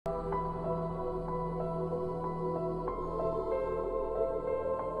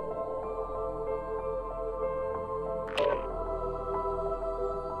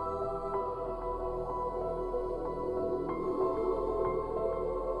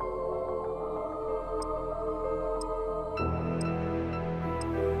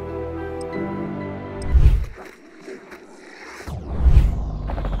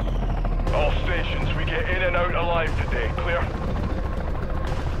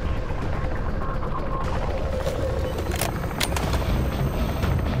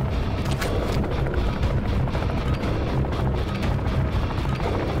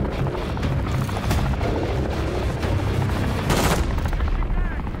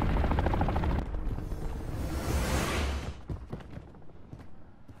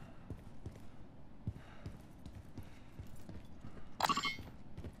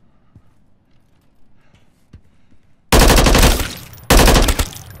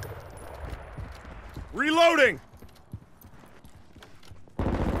Reloading!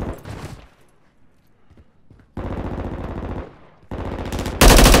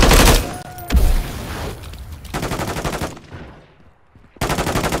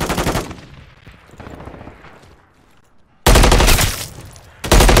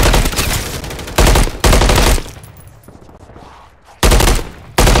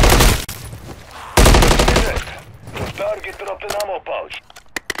 Target dropped an ammo pouch.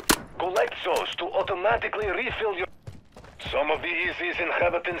 Collect those to automatically refill your... Some of the EZ's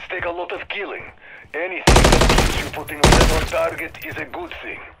inhabitants take a lot of killing. Anything that keeps you putting red on target is a good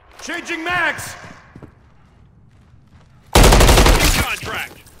thing. Changing mags!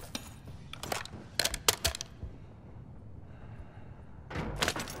 Contract!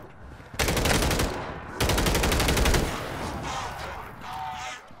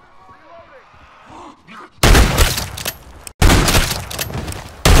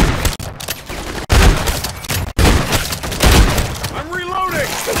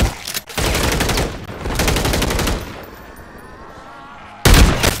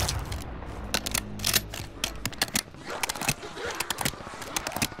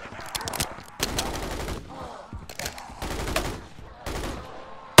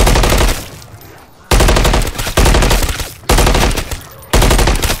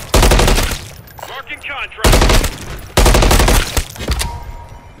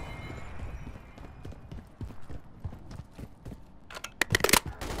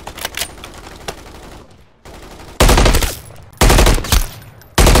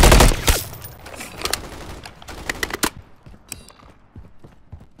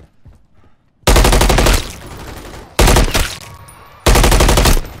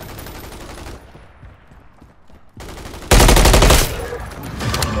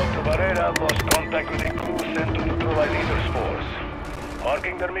 Lost contact with a crew sent to neutralize either spores.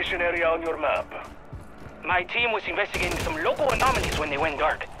 Marking their mission area on your map. My team was investigating some local anomalies when they went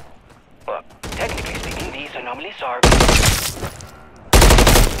dark. Technically speaking, these anomalies are...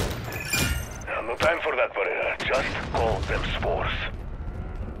 No time for that, Pereira. Just call them spores.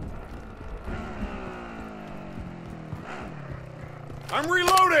 I'm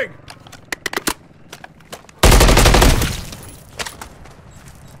reloading!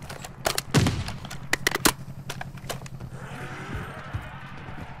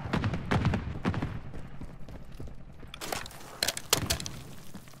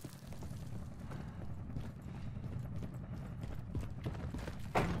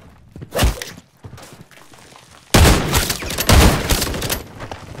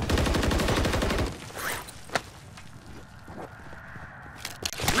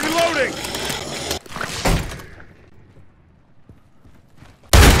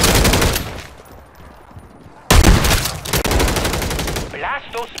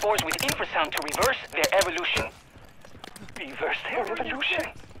 Blast those spores with infrasound to reverse their evolution. Reverse their evolution?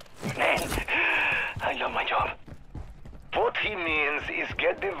 Man, I love my job. What he means is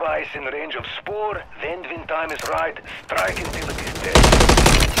get device in range of spore, then when time is right, strike until it is dead.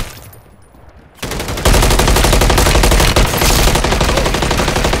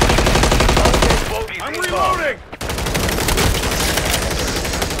 I'm reloading!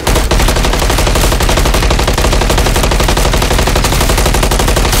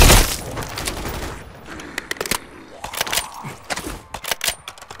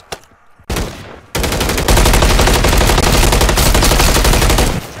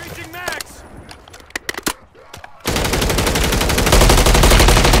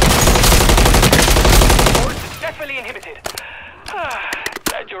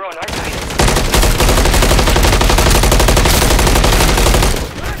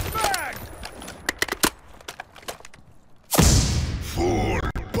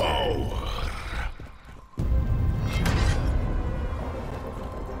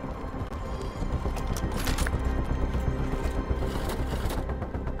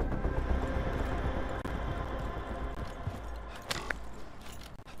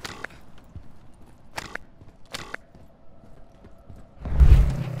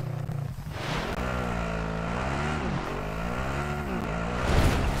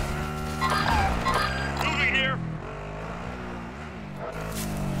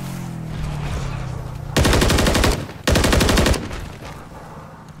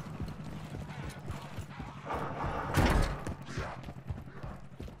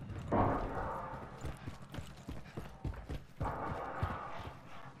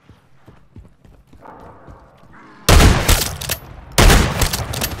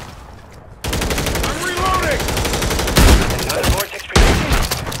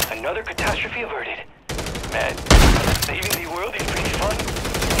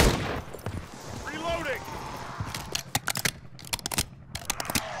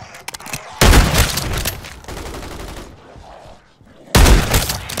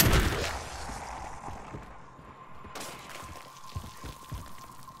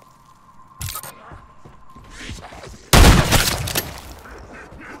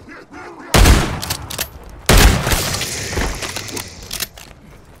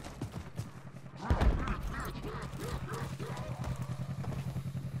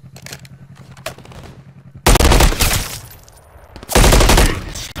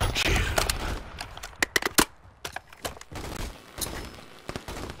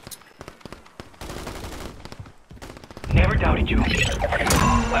 doubted you.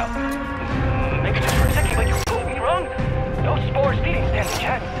 Well, maybe just for a second, but you proved me wrong. Those spores didn't stand a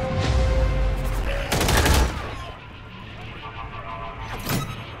chance.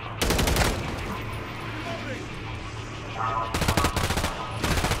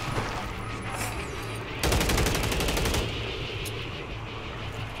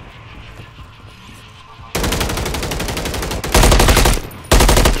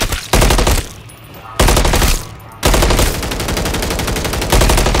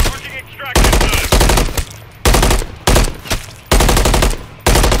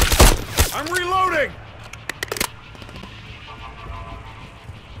 I'm reloading!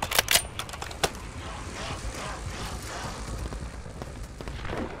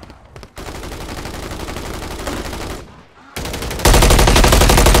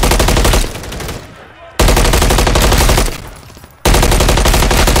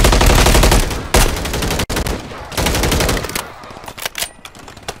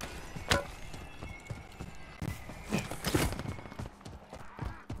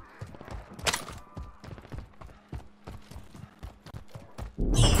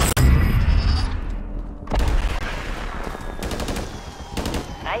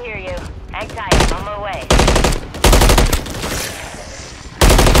 I hear you. Hang tight. On my way.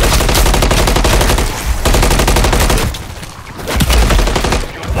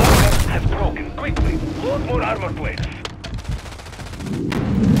 Your armor has broken. Quickly, load more armor plates.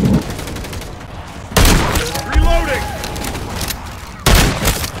 Reloading!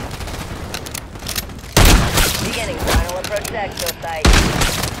 Beginning final approach to exfil site.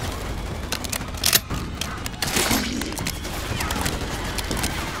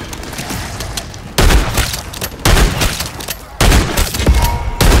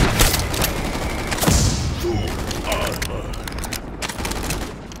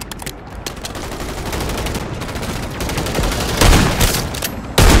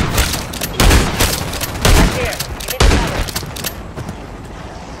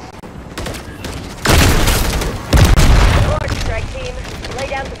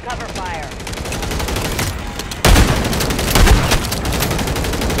 Cover fire.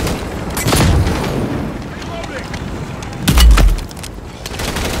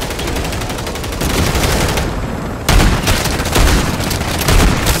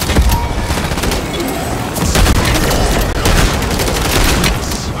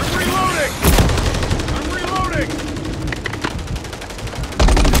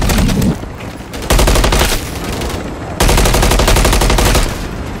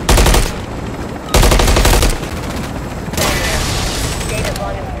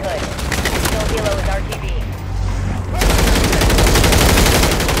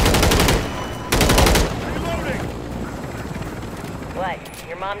 What?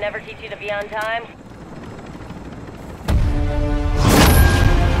 Your mom never teach you to be on time?